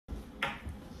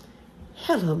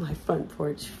Hello, my front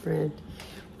porch friend.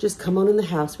 Just come on in the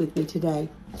house with me today.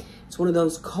 It's one of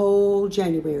those cold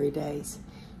January days.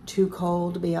 Too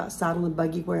cold to be outside on the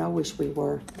buggy where I wish we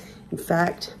were. In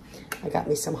fact, I got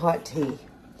me some hot tea.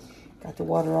 Got the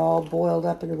water all boiled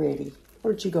up and ready.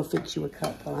 Why don't you go fix you a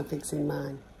cup while I'm fixing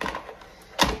mine?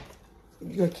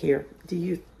 Look here.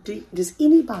 Does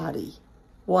anybody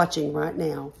watching right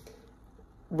now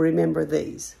remember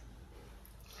these?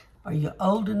 Are you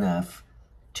old enough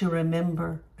to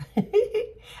remember? I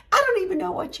don't even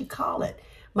know what you call it.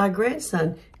 My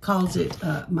grandson calls it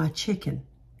my chicken.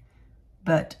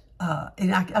 But,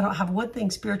 and I don't have one thing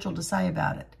spiritual to say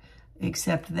about it,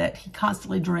 except that he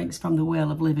constantly drinks from the well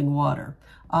of living water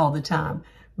all the time.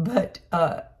 But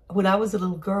when I was a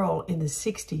little girl in the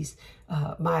 60s,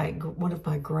 one of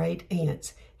my great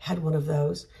aunts had one of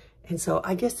those. And so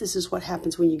I guess this is what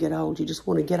happens when you get old. You just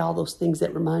want to get all those things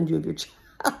that remind you of your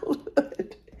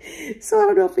childhood. So I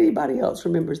don't know if anybody else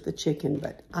remembers the chicken,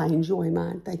 but I enjoy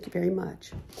mine. Thank you very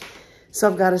much. So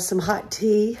I've got us some hot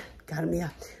tea. Got me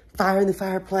a fire in the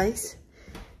fireplace.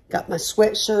 Got my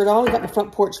sweatshirt on. Got my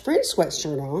front porch friend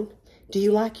sweatshirt on. Do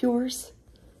you like yours?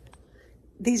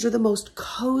 These are the most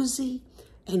cozy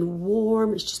and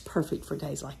warm. It's just perfect for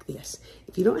days like this.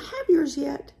 If you don't have yours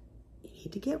yet, you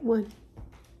need to get one.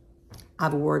 I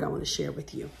have a word I want to share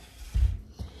with you.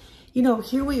 You know,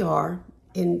 here we are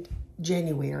in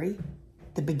January,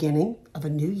 the beginning of a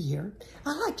new year.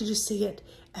 I like to just see it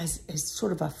as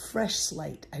sort of a fresh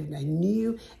slate, a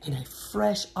new and a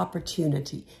fresh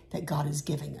opportunity that God is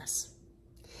giving us.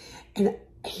 And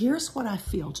here's what I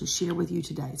feel to share with you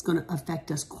today. It's going to affect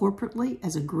us corporately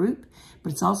as a group,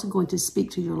 but it's also going to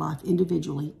speak to your life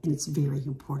individually, and it's very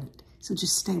important. So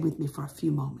just stay with me for a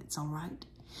few moments, all right?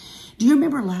 Do you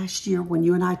remember last year when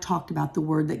you and I talked about the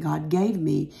word that God gave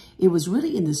me? It was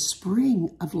really in the spring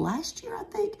of last year, I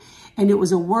think. And it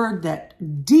was a word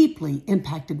that deeply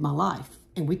impacted my life.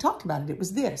 And we talked about it. It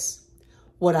was this: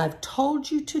 what I've told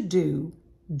you to do,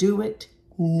 do it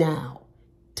now.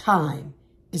 Time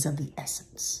is of the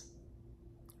essence.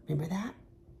 Remember that?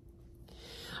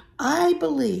 I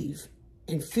believe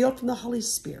and feel from the Holy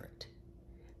Spirit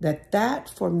that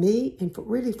for me and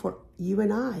really for you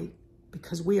and I,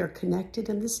 because we are connected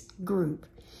in this group,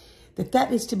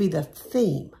 that needs to be the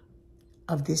theme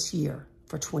of this year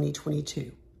for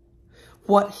 2022.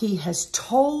 What He has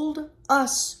told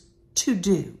us to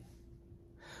do,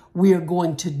 we are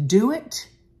going to do it,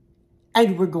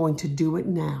 and we're going to do it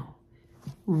now,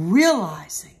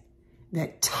 realizing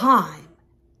that time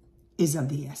is of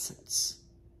the essence.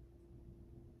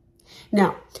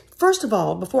 Now, first of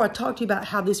all, before I talk to you about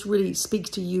how this really speaks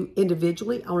to you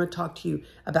individually, I want to talk to you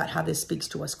about how this speaks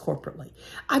to us corporately.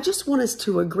 I just want us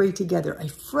to agree together a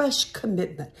fresh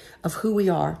commitment of who we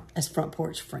are as front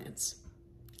porch friends.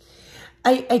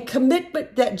 A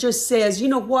commitment that just says, you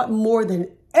know what, more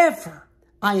than ever,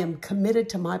 I am committed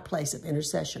to my place of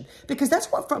intercession, because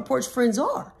that's what front porch friends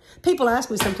are. People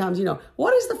ask me sometimes, you know,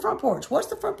 what is the front porch? What's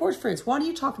the front porch friends? Why do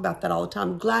you talk about that all the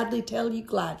time? Gladly tell you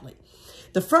gladly.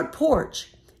 The front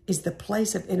porch is the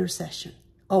place of intercession.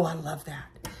 Oh, I love that.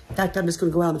 In fact, I'm just going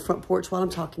to go out on the front porch while I'm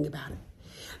talking about it.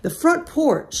 The front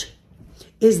porch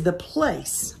is the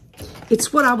place.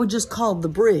 It's what I would just call the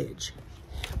bridge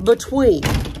between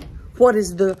what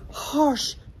is the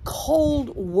harsh,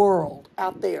 cold world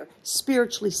out there,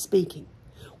 spiritually speaking,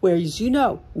 where, as you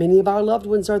know, many of our loved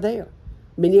ones are there.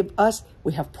 Many of us,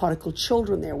 we have prodigal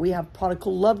children there. We have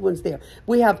prodigal loved ones there.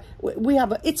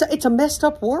 It's a messed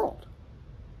up world.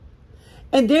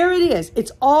 And there it is.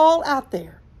 It's all out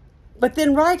there. But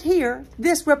then right here,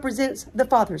 this represents the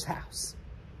Father's house.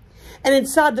 And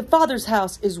inside the Father's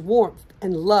house is warmth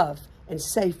and love and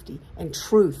safety and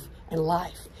truth and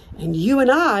life. And you and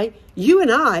I,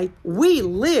 we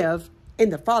live in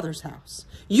the Father's house.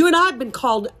 You and I have been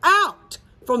called out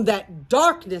from that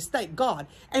darkness, thank God.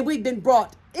 And we've been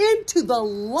brought into the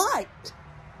light,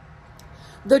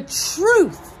 the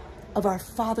truth of our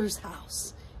Father's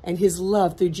house. And His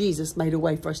love through Jesus made a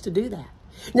way for us to do that.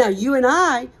 Now, you and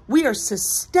I, we are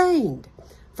sustained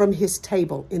from His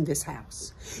table in this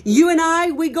house. You and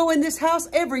I, we go in this house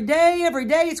every day. Every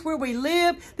day, it's where we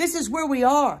live. This is where we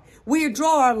are. We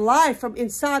draw our life from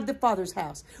inside the Father's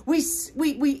house. We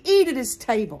eat at His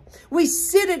table. We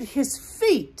sit at His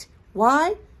feet.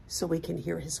 Why? So we can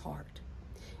hear His heart.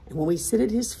 And when we sit at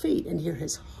His feet and hear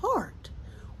His heart,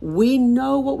 we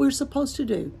know what we're supposed to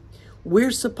do.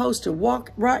 We're supposed to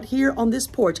walk right here on this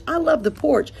porch. I love the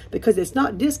porch because it's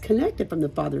not disconnected from the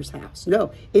Father's house.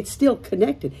 No, it's still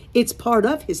connected. It's part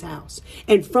of his house.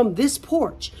 And from this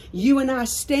porch, you and I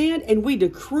stand and we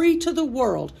decree to the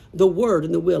world the word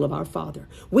and the will of our Father.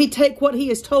 We take what he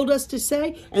has told us to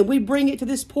say and we bring it to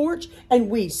this porch and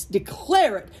we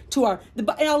declare it to our, and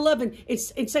I love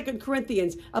it's in 2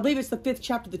 Corinthians, I believe it's the 5th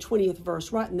chapter, the 20th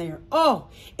verse, right in there. Oh,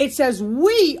 it says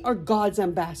we are God's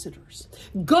ambassadors.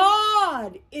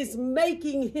 God is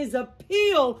making his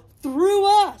appeal through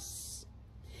us.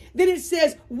 Then it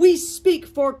says we speak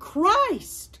for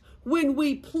Christ when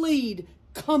we plead,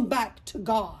 come back to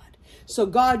God. So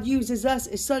God uses us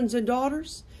as sons and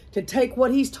daughters to take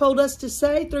what he's told us to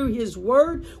say through his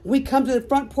word. We come to the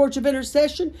front porch of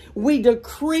intercession. We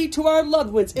decree to our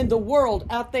loved ones in the world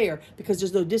out there, because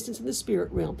there's no distance in the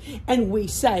spirit realm. And we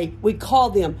say, we call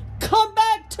them, come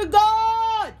back to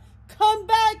God. Come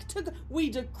back to God. We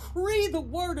decree the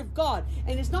word of God.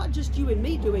 And it's not just you and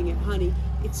me doing it, honey.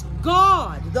 It's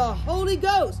God, the Holy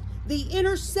Ghost, the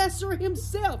intercessor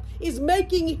himself, is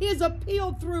making his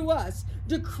appeal through us,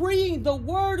 decreeing the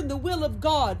word and the will of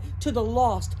God to the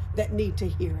lost that need to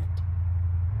hear it.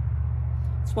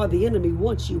 That's why the enemy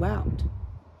wants you out.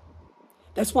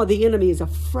 That's why the enemy is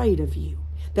afraid of you.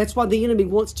 That's why the enemy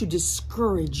wants to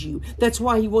discourage you. That's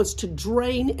why he wants to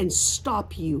drain and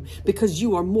stop you, because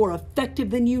you are more effective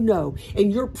than you know.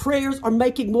 And your prayers are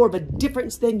making more of a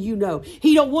difference than you know.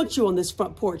 He don't want you on this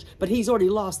front porch, but he's already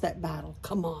lost that battle.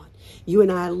 Come on. You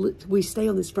and I, we stay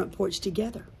on this front porch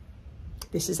together.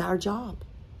 This is our job.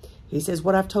 He says,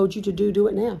 what I've told you to do, do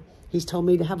it now. He's told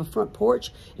me to have a front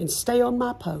porch and stay on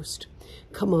my post.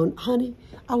 Come on, honey.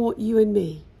 I want you and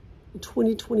me in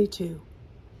 2022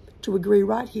 to agree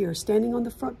right here, standing on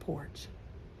the front porch,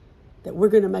 that we're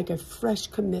going to make a fresh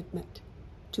commitment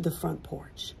to the front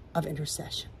porch of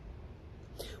intercession.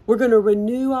 We're going to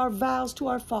renew our vows to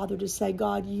our Father to say,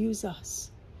 God, use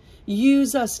us.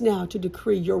 Use us now to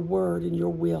decree your word and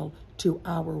your will to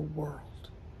our world.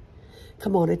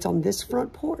 Come on, it's on this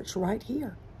front porch right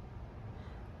here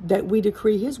that we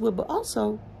decree his will, but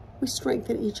also we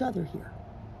strengthen each other here.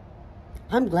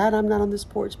 I'm glad I'm not on this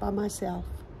porch by myself.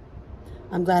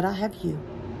 I'm glad I have you.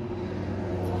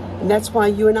 And that's why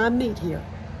you and I meet here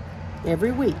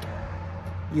every week.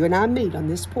 You and I meet on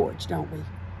this porch, don't we?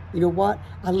 You know what?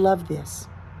 I love this.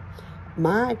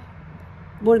 One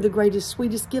of the greatest,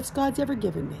 sweetest gifts God's ever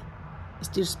given me is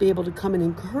to just be able to come and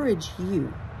encourage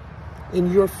you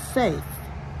in your faith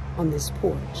on this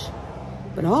porch.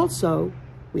 But also,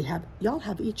 y'all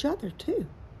have each other too.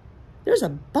 There's a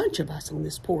bunch of us on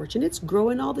this porch, and it's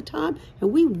growing all the time,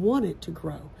 and we want it to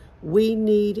grow. We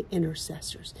need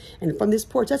intercessors. And from this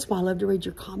porch, that's why I love to read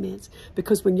your comments,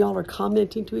 because when y'all are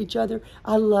commenting to each other,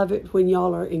 I love it when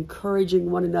y'all are encouraging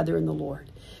one another in the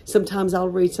Lord. Sometimes I'll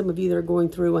read some of you that are going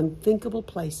through unthinkable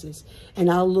places,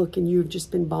 and I'll look and you've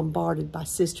just been bombarded by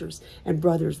sisters and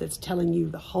brothers that's telling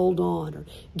you to hold on, or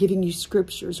giving you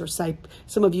scriptures, or say,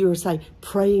 some of you are saying,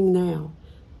 praying now.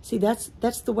 See, that's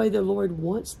the way the Lord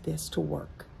wants this to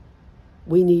work.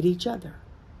 We need each other.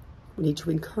 We need to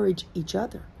encourage each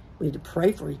other. We need to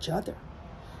pray for each other.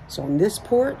 So on this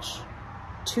porch,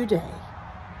 today,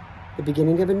 the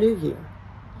beginning of a new year,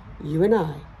 you and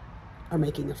I are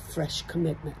making a fresh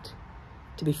commitment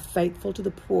to be faithful to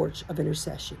the porch of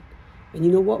intercession. And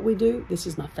you know what we do? This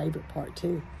is my favorite part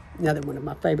too. Another one of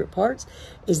my favorite parts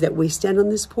is that we stand on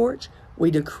this porch,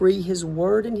 we decree his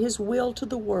word and his will to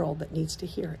the world that needs to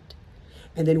hear it.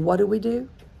 And then what do?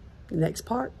 The next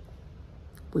part,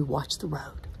 we watch the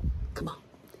road. Come on.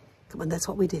 Come on, that's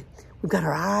what we do. We've got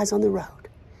our eyes on the road.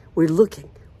 We're looking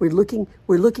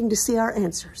to see our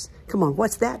answers. Come on,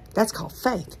 what's that? That's called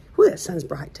faith. Whew, that sun's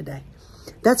bright today.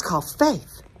 That's called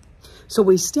faith. So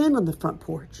we stand on the front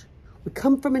porch. We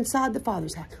come from inside the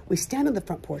Father's house. We stand on the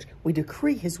front porch. We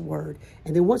decree his word.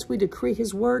 And then once we decree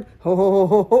his word,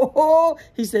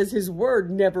 he says his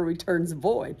word never returns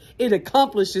void. It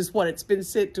accomplishes what it's been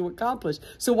sent to accomplish.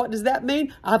 So what does that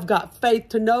mean? I've got faith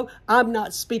to know I'm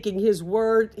not speaking his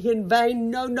word in vain.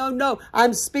 No, no, no.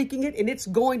 I'm speaking it and it's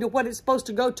going to what it's supposed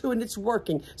to go to, and it's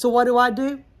working. So what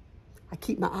do? I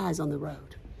keep my eyes on the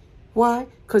road. Why?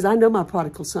 Because I know my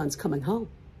prodigal son's coming home.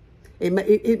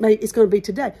 It's going to be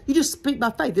today. You just speak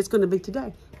by faith. It's going to be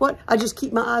today. What? I just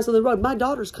keep my eyes on the road. My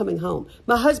daughter's coming home.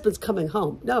 My husband's coming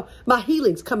home. No, my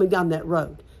healing's coming down that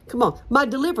road. Come on. My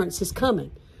deliverance is coming.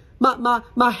 My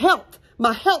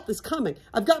health is coming.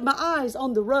 I've got my eyes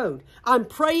on the road. I'm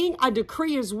praying. I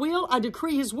decree his will. I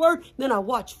decree his word. Then I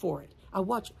watch for it.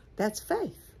 That's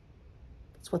faith.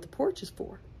 That's what the porch is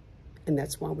for. And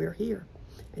that's why we're here.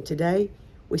 And today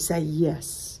we say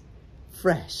yes,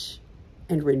 fresh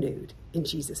and renewed in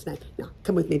Jesus' name. Now,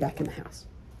 come with me back in the house.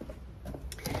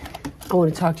 I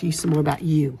want to talk to you some more about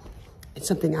you. It's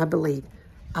something I believe,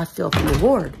 I feel from the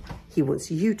Lord he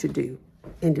wants you to do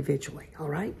individually, all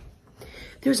right?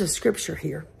 There's a scripture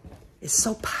here. It's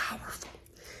so powerful.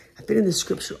 I've been in this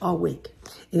scripture all week,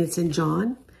 and it's in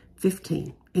John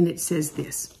 15, and it says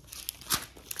this.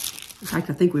 In fact,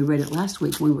 I think we read it last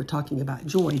week when we were talking about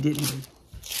joy, didn't we?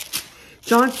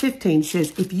 John 15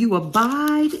 says, if you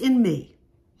abide in me,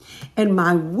 and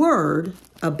my word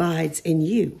abides in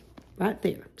you. Right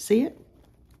there. See it?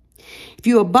 If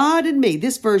you abide in me,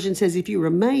 this version says, if you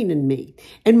remain in me,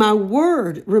 and my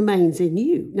word remains in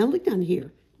you. Now look down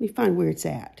here. Let me find where it's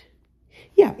at.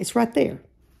 Yeah, it's right there.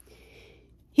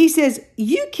 He says,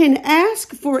 you can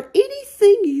ask for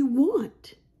anything you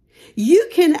want. You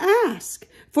can ask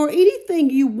for anything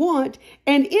you want,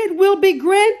 and it will be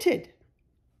granted.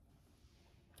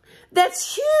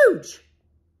 That's huge.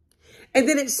 And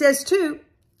then it says too,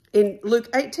 in Luke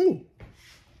 18,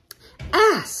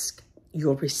 ask,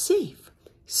 you'll receive.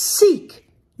 Seek,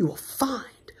 you will find.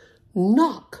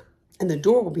 Knock, and the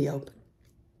door will be open.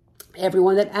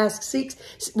 Everyone that asks, seeks,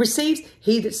 receives.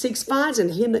 He that seeks, finds.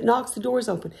 And him that knocks, the door is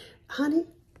open. Honey,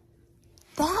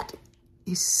 that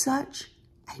is such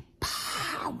a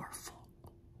powerful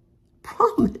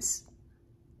promise.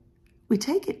 We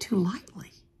take it too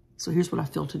lightly. So here's what I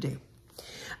feel to do.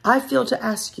 I feel to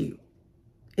ask you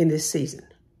in this season,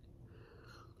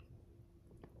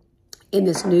 in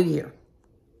this new year.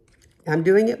 I'm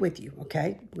doing it with you,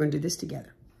 okay? We're going to do this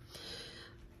together.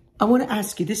 I want to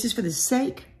ask you, this is for the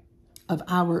sake of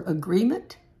our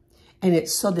agreement, and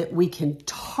it's so that we can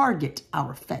target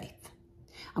our faith.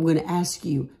 I'm going to ask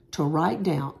you to write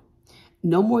down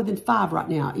no more than 5 right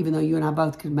now, even though you and I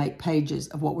both could make pages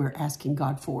of what we're asking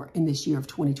God for in this year of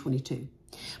 2022.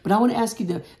 But I want to ask you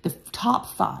the top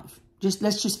 5.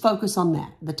 Let's just focus on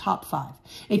that, the top 5.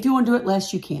 And if you want to do it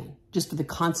less, you can, just for the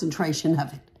concentration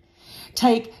of it.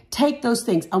 Take those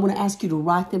things. I want to ask you to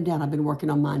write them down. I've been working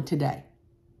on mine today.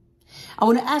 I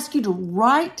want to ask you to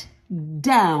write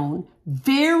down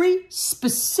very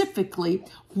specifically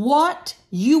what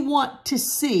you want to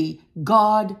see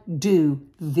God do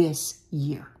this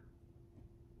year.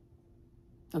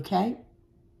 Okay?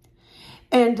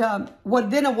 And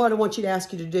what I want you to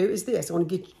ask you to do is this. I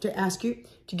want to ask you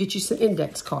to get you some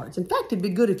index cards. In fact, it'd be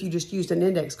good if you just used an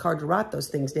index card to write those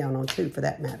things down on too, for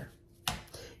that matter.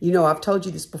 You know, I've told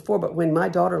you this before, but when my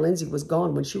daughter Lindsay was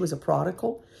gone, when she was a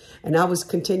prodigal, and I was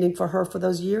contending for her for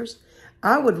those years,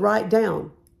 I would write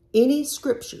down any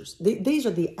scriptures. These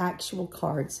are the actual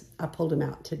cards. I pulled them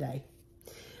out today.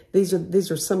 These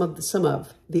are some of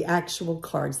the actual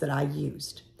cards that I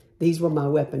used. These were my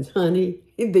weapons, honey.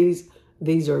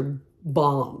 These are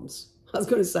bombs. I was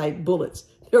going to say bullets.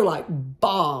 They're like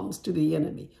bombs to the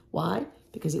enemy. Why?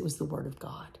 Because it was the word of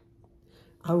God.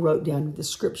 I wrote down the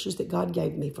scriptures that God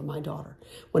gave me for my daughter.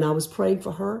 When I was praying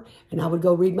for her and I would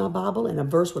go read my Bible and a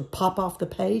verse would pop off the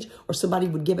page or somebody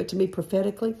would give it to me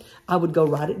prophetically, I would go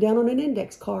write it down on an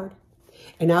index card.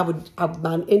 And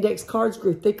my index cards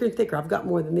grew thicker and thicker. I've got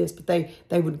more than this, but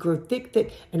they would grow thick.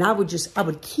 And I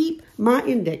would keep my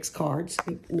index cards.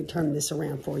 Let me turn this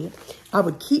around for you. I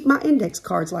would keep my index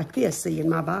cards like this, see, in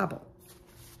my Bible.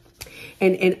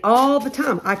 And all the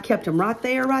time, I kept them right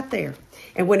there.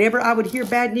 And whenever I would hear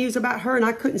bad news about her and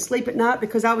I couldn't sleep at night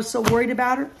because I was so worried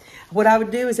about her, what I would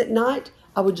do is at night,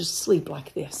 I would just sleep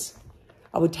like this.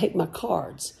 I would take my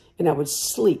cards and I would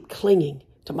sleep clinging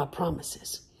to my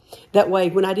promises. That way,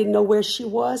 when I didn't know where she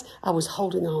was, I was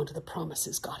holding on to the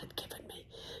promises God had given me.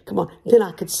 Come on. Then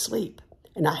I could sleep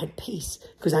and I had peace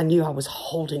because I knew I was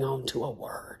holding on to a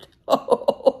word.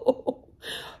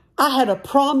 I had a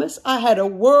promise. I had a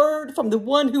word from the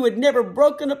one who had never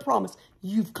broken a promise.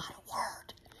 You've got a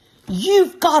word.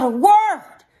 You've got a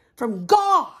word from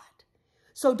God.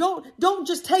 So don't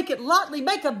just take it lightly.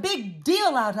 Make a big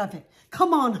deal out of it.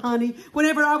 Come on, honey.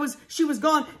 Whenever she was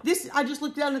gone, I just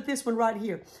looked down at this one right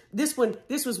here. This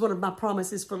was one of my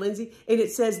promises for Lindsay, and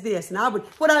it says this. And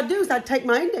what I'd do is I'd take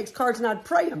my index cards and I'd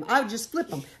pray them. I would just flip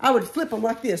them. I would flip them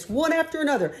like this, one after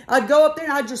another. I'd go up there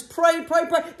and I'd just pray.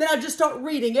 Then I'd just start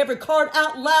reading every card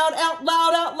out loud.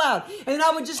 And then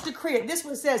I would just decree it. This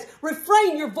one says,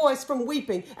 refrain your voice from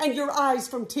weeping and your eyes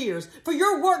from tears, for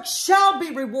your work shall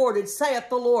be rewarded, saith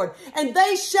the Lord. And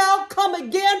they shall come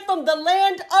again from the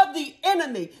land of the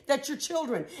enemy, that's your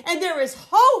children. And there is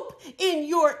hope in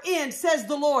your end, says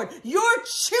the Lord. Your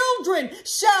children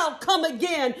shall come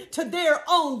again to their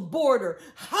own border.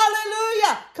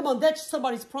 Hallelujah. Come on, that's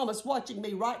somebody's promise watching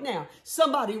me right now.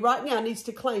 Somebody right now needs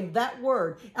to claim that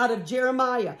word out of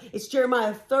Jeremiah. It's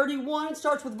Jeremiah 31. It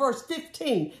starts with verse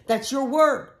 15. That's your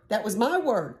word. That was my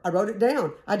word. I wrote it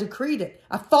down. I decreed it.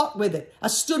 I fought with it. I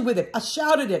stood with it. I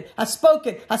shouted it. I spoke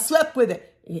it. I slept with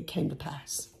it. And it came to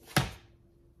pass.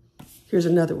 Here's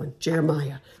another one.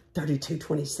 Jeremiah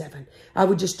 32:27. I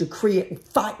would just decree it and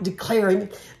fight, declaring,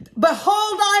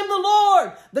 behold, I am the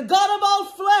Lord, the God of all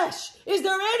flesh. Is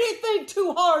there anything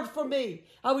too hard for me?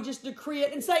 I would just decree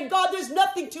it and say, God, there's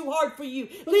nothing too hard for you.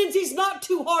 Lindsay's not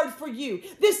too hard for you.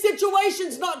 This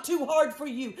situation's not too hard for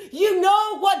you. You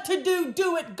know what to do.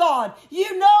 Do it, God.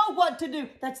 You know what to do.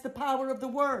 That's the power of the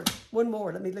word. One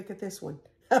more. Let me look at this one.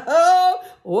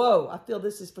 Whoa. I feel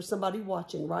this is for somebody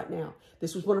watching right now.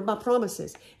 This was one of my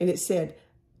promises. And it said,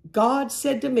 God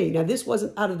said to me, now this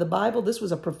wasn't out of the Bible. This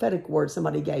was a prophetic word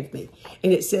somebody gave me.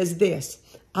 And it says this,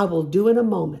 I will do in a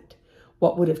moment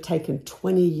what would have taken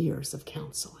 20 years of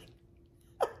counseling.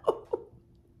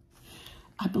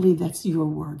 I believe that's your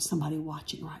word, somebody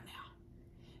watching right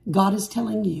now. God is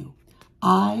telling you,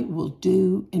 I will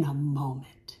do in a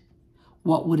moment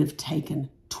what would have taken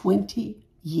 20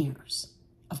 years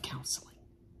of counseling.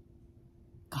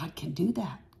 God can do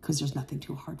that because there's nothing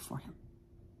too hard for him.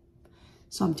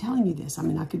 So I'm telling you this. I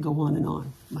mean, I could go on and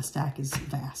on. My stack is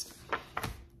vast.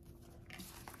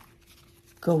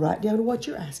 Go right down to what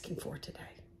you're asking for today.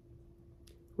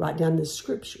 Write down the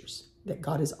scriptures that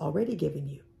God has already given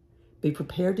you. Be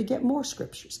prepared to get more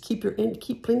scriptures. Keep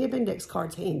plenty of index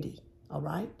cards handy, all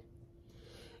right?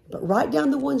 But write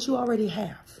down the ones you already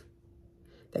have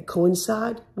that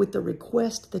coincide with the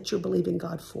request that you're believing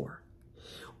God for.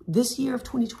 This year of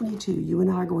 2022, you and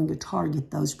I are going to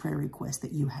target those prayer requests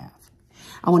that you have.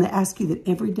 I want to ask you that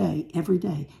every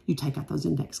day, you take out those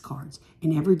index cards.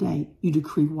 And every day, you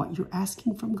decree what you're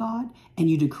asking from God, and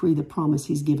you decree the promise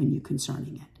he's given you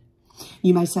concerning it.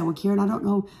 You may say, well, Karen, I don't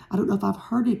know if I've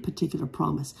heard a particular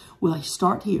promise. Well, I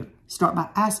start here. Start by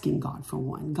asking God for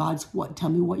one. God's what? Tell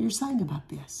me what you're saying about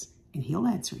this. And he'll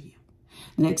answer you.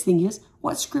 The next thing is,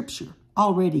 what scripture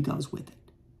already goes with it?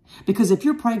 Because if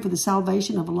you're praying for the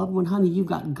salvation of a loved one, honey, you've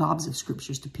got gobs of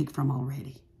scriptures to pick from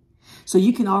already. So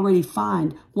you can already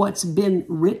find what's been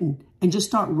written and just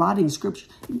start writing scripture.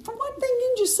 For one thing,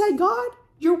 you can just say, God,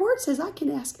 your word says I can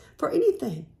ask for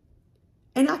anything.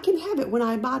 And I can have it when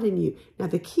I abide in you. Now,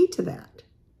 the key to that,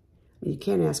 you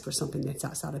can't ask for something that's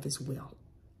outside of his will,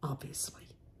 obviously.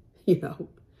 You know,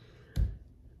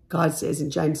 God says in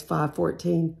James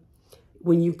 5:14,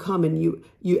 when you come and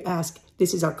you ask,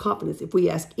 this is our confidence. If we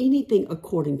ask anything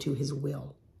according to his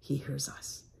will, he hears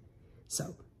us.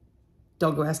 So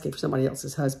don't go asking for somebody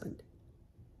else's husband.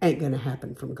 Ain't going to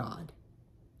happen from God.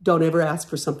 Don't ever ask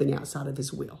for something outside of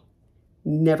his will.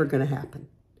 Never going to happen.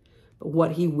 But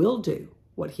what he will do,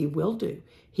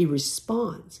 he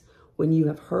responds when you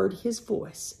have heard his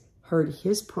voice, heard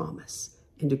his promise,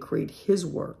 and decreed his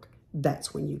work.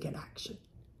 That's when you get action.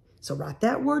 So write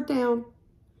that word down.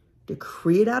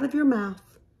 Decree it out of your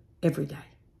mouth every day.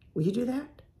 Will you do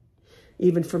that?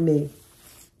 Even for me,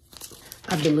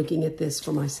 I've been looking at this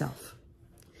for myself.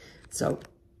 So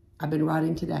I've been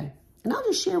writing today, and I'll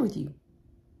just share with you.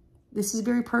 This is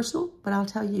very personal, but I'll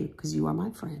tell you because you are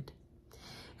my friend.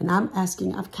 And I'm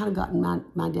asking, I've kind of gotten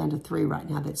mine down to 3 right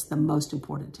now. That's the most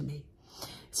important to me.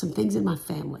 Some things in my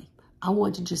family I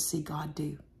want to just see God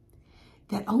do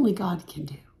that only God can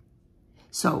do.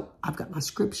 So I've got my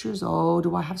scriptures. Oh,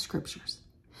 do I have scriptures?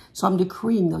 So I'm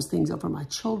decreeing those things over my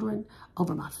children,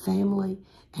 over my family,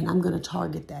 and I'm going to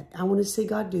target that. I want to see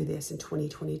God do this in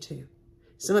 2022.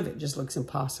 Some of it just looks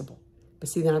impossible. But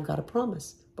see, then I've got a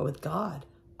promise. But with God,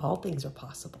 all things are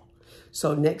possible.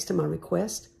 So next to my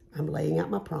request, I'm laying out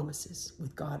my promises.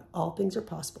 With God, all things are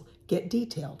possible. Get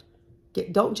detailed.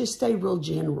 Don't just stay real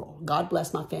general. God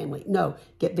bless my family. No,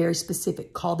 get very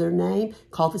specific. Call their name,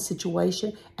 call the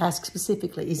situation, ask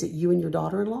specifically, is it you and your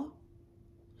daughter-in-law?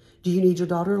 Do you need your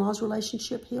daughter-in-law's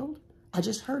relationship healed? I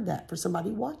just heard that for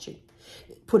somebody watching.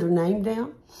 Put her name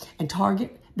down and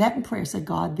target that in prayer. Say,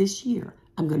 God, this year,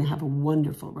 I'm going to have a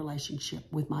wonderful relationship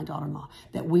with my daughter-in-law,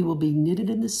 that we will be knitted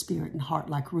in the spirit and heart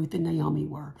like Ruth and Naomi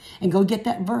were. And go get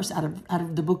that verse out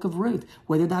of the book of Ruth.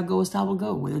 Whither thou goest, I will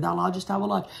go. Whither thou lodgest, I will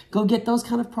lodge. Go get those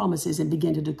kind of promises and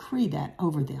begin to decree that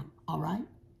over them. All right?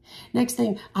 Next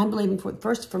thing I'm believing for,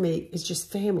 first for me, is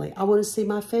just family. I want to see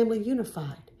my family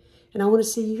unified. And I want to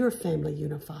see your family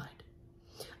unified.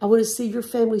 I want to see your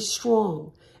family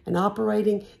strong and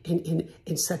operating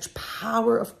in such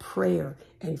power of prayer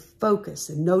and focus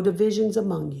and no divisions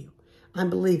among you. I'm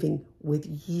believing with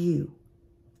you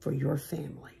for your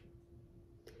family.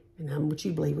 And I want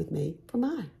you to believe with me for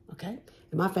mine, okay?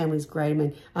 And my family's great. I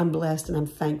mean, I'm blessed and I'm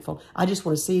thankful. I just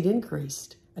want to see it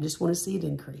increased. I just want to see it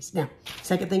increase. Now,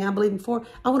 second thing I'm believing for,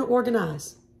 I want to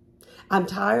organize. I'm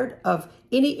tired of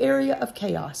any area of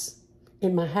chaos.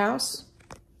 in my house.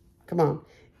 Come on.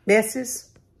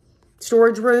 Messes,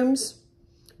 storage rooms,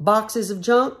 boxes of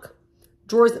junk,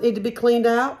 drawers that need to be cleaned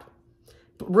out,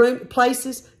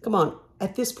 places. Come on.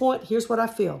 At this point, here's what I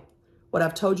feel. What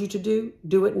I've told you to do,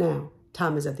 do it now.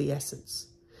 Time is of the essence.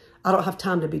 I don't have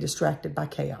time to be distracted by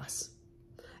chaos.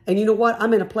 And you know what?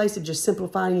 I'm in a place of just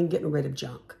simplifying and getting rid of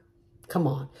junk. Come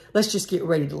on. Let's just get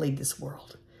ready to leave this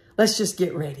world. Let's just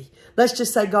get ready. Let's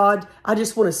just say, God, I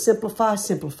just want to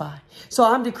simplify. So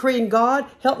I'm decreeing, God,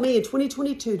 help me in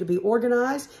 2022 to be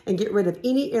organized and get rid of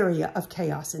any area of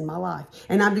chaos in my life.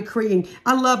 And I'm decreeing,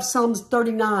 I love Psalms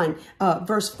 39,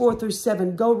 verse 4 through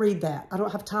 7. Go read that. I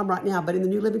don't have time right now, but in the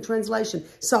New Living Translation,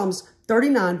 Psalms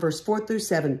 39, verse 4 through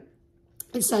 7.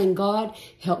 It's saying, God,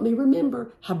 help me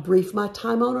remember how brief my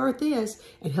time on earth is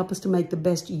and help us to make the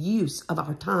best use of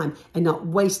our time and not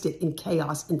waste it in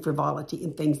chaos and frivolity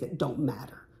and things that don't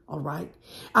matter. All right.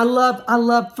 I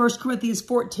love 1 Corinthians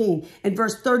 14 and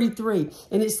verse 33.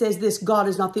 And it says this, God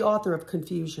is not the author of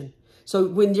confusion. So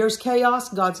when there's chaos,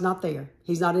 God's not there.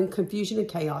 He's not in confusion and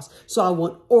chaos. So I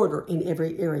want order in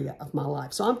every area of my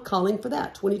life. So I'm calling for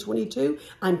that. 2022,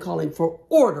 I'm calling for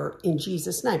order in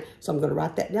Jesus' name. So I'm going to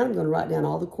write that down. I'm going to write down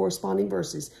all the corresponding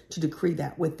verses to decree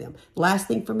that with them. Last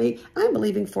thing for me, I'm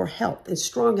believing for health and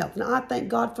strong health. Now, I thank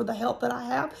God for the health that I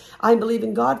have. I'm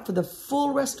believing God for the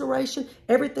full restoration,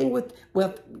 everything with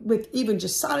even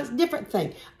just silence, different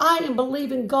thing. I am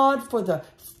believing God for the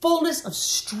fullness of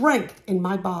strength in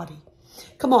my body.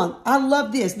 Come on, I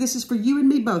love this. This is for you and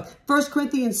me both. 1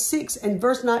 Corinthians 6 and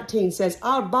verse 19 says,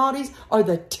 our bodies are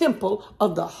the temple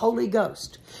of the Holy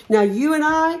Ghost. Now, you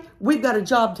and we've got a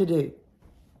job to do.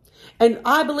 And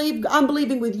I'm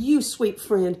believing with you, sweet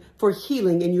friend, for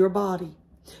healing in your body.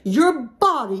 Your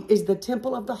body is the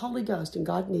temple of the Holy Ghost, and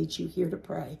God needs you here to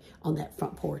pray on that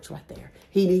front porch right there.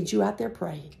 He needs you out there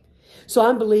praying. So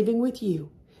I'm believing with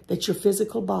you that your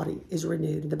physical body is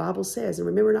renewed. And the Bible says, and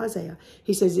remember in Isaiah,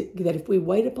 he says that if we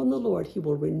wait upon the Lord, he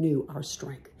will renew our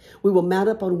strength. We will mount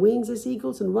up on wings as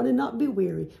eagles and run and not be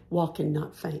weary, walk and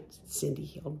not faint. Cindy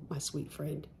Hill, my sweet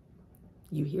friend,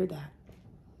 you hear that?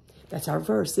 That's our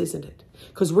verse, isn't it?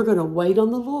 Because we're going to wait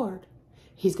on the Lord.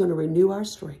 He's going to renew our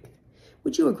strength.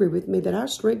 Would you agree with me that our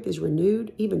strength is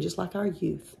renewed, even just like our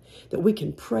youth, that we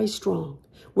can pray strong,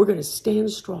 we're going to stand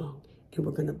strong, and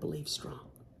we're going to believe strong?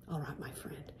 All right, my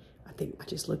friend. I think I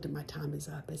just looked at my time is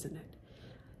up, isn't it?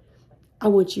 I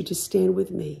want you to stand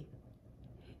with me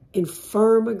in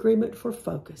firm agreement for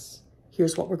focus.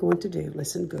 Here's what we're going to do.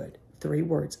 Listen good. 3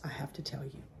 words I have to tell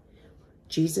you.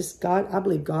 Jesus, God, I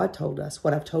believe God told us,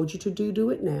 what I've told you to do, do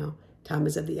it now. Time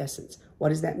is of the essence. What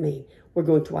does that mean? We're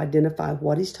going to identify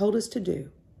what he's told us to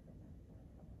do.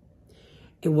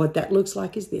 And what that looks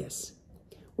like is this.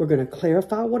 We're going to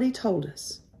clarify what he told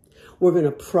us. We're going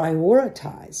to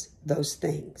prioritize those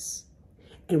things,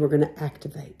 and we're going to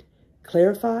activate.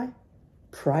 Clarify,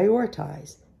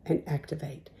 prioritize, and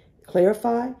activate.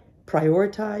 Clarify,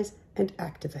 prioritize, and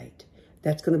activate.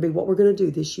 That's going to be what we're going to do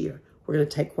this year. We're going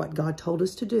to take what God told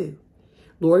us to do.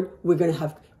 Lord,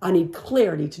 I need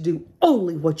clarity to do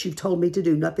only what you've told me to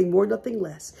do. Nothing more, nothing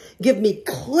less. Give me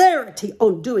clarity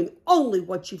on doing only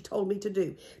what you've told me to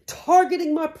do.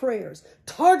 Targeting my prayers,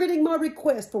 targeting my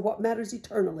requests for what matters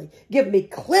eternally. Give me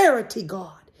clarity,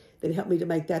 God. Then help me to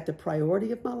make that the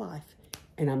priority of my life.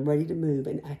 And I'm ready to move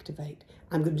and activate.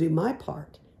 I'm going to do my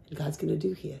part, and God's going to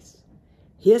do his.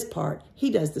 His part,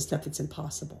 he does the stuff that's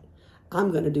impossible.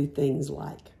 I'm going to do things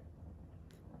like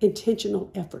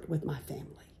intentional effort with my family.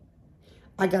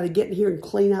 I got to get in here and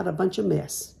clean out a bunch of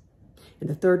mess. And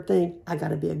the third thing, I got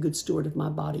to be a good steward of my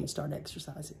body and start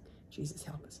exercising. Jesus,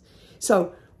 help us.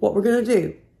 So what we're going to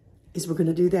do is we're going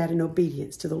to do that in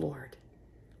obedience to the Lord.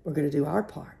 We're going to do our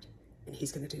part, and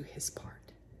he's going to do his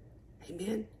part.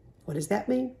 Amen. What does that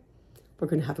mean? We're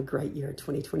going to have a great year in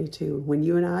 2022. And when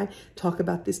you and I talk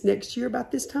about this next year,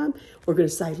 about this time, we're going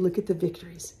to say, look at the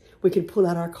victories. We can pull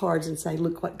out our cards and say,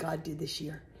 look what God did this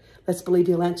year. Let's believe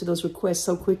he'll answer those requests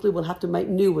so quickly, we'll have to make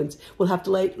new ones. We'll have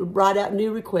to write out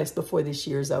new requests before this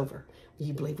year is over. Will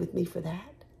you believe with me for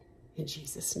that? In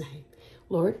Jesus' name.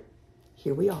 Lord,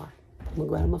 here we are. I'm going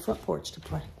to go out on my front porch to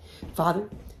pray. Father,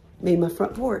 me and my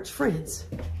front porch friends.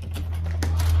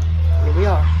 Here we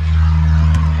are.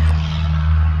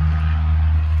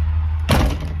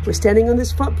 We're standing on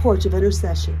this front porch of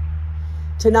intercession.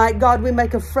 Tonight, God, we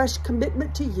make a fresh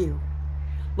commitment to you.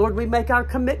 Lord, we make our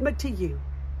commitment to you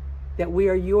that we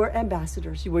are your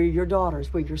ambassadors. We're your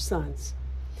daughters. We're your sons.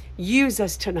 Use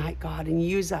us tonight, God, and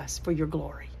use us for your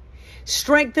glory.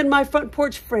 Strengthen my front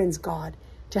porch friends, God,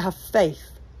 to have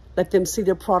faith. Let them see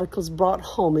their prodigals brought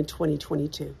home in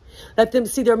 2022. Let them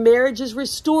see their marriages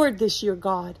restored this year,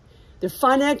 God. their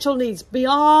financial needs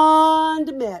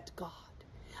beyond met, God.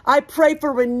 I pray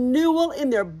for renewal in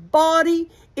their body,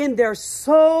 in their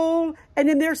soul, and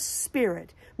in their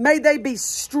spirit. May they be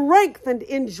strengthened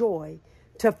in joy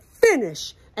to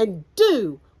finish and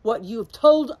do what you've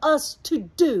told us to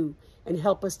do, and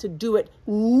help us to do it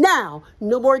now.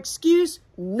 No more excuse,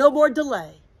 no more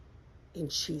delay. In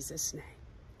Jesus' name,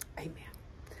 amen.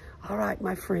 All right,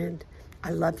 my friend,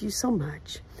 I love you so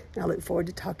much. And I look forward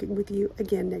to talking with you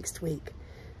again next week.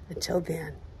 Until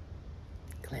then,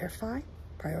 clarify,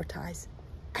 prioritize,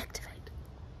 activate.